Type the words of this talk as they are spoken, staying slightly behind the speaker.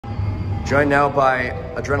Joined now by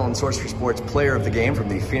Adrenaline Source for Sports player of the game from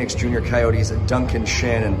the Phoenix Junior Coyotes, Duncan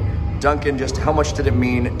Shin. And Duncan, just how much did it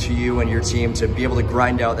mean to you and your team to be able to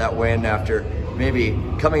grind out that win after maybe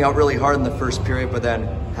coming out really hard in the first period, but then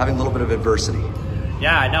having a little bit of adversity?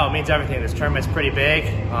 Yeah, I know, it means everything. This tournament's pretty big.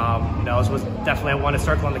 It was definitely one to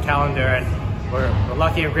circle on the calendar, and we're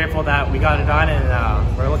lucky and grateful that we got it done,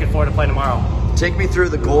 and we're looking forward to playing tomorrow. Take me through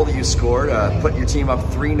the goal that you scored, put your team up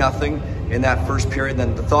 3-0 in that first period,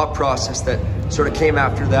 then the thought process that sort of came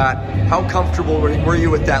after that. How comfortable were you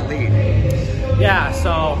with that lead? Yeah, so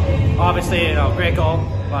obviously, great goal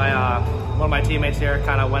by one of my teammates here.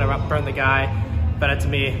 Kind of went around, burned the guy, fed it to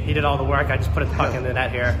me. He did all the work. I just put the puck in the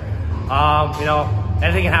net here.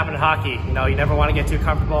 Anything can happen in hockey. You never want to get too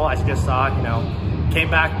comfortable. As you just saw, came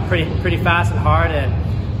back pretty fast and hard, and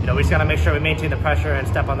we just got to make sure we maintain the pressure and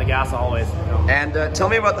step on the gas always. And tell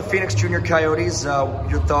me about the Phoenix Junior Coyotes,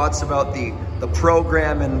 your thoughts about the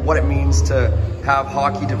program and what it means to have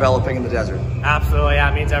hockey developing in the desert. Absolutely,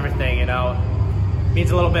 yeah, it means everything. It means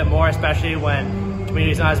a little bit more, especially when the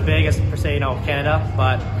community's not as big as, per se, Canada,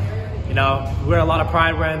 but we're a lot of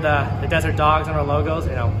pride wearing the desert dogs on our logos,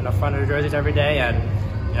 in the front of the jerseys every day, and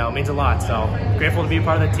it means a lot. So grateful to be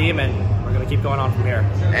part of the team, and we're going to keep going on from here.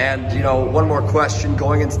 And one more question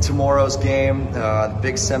going into tomorrow's game, the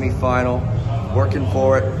big semifinal, working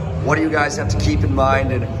for it. What do you guys have to keep in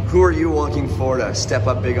mind, and who are you looking for to step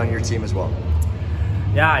up big on your team as well?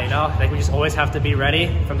 Yeah, I think we just always have to be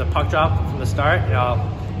ready from the puck drop from the start.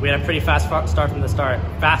 We had a pretty fast start on the start,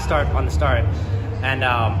 and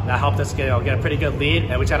that helped us get a pretty good lead,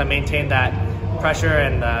 and we try to maintain that pressure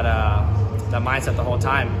and that mindset the whole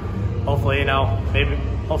time. Hopefully,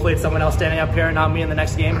 hopefully it's someone else standing up here, not me in the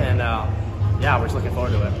next game, and yeah, we're just looking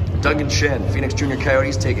forward to it. Duncan Shin, Phoenix Junior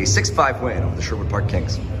Coyotes take a 6-5 win over the Sherwood Park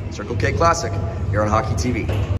Kings. Circle K Classic here on Hockey TV.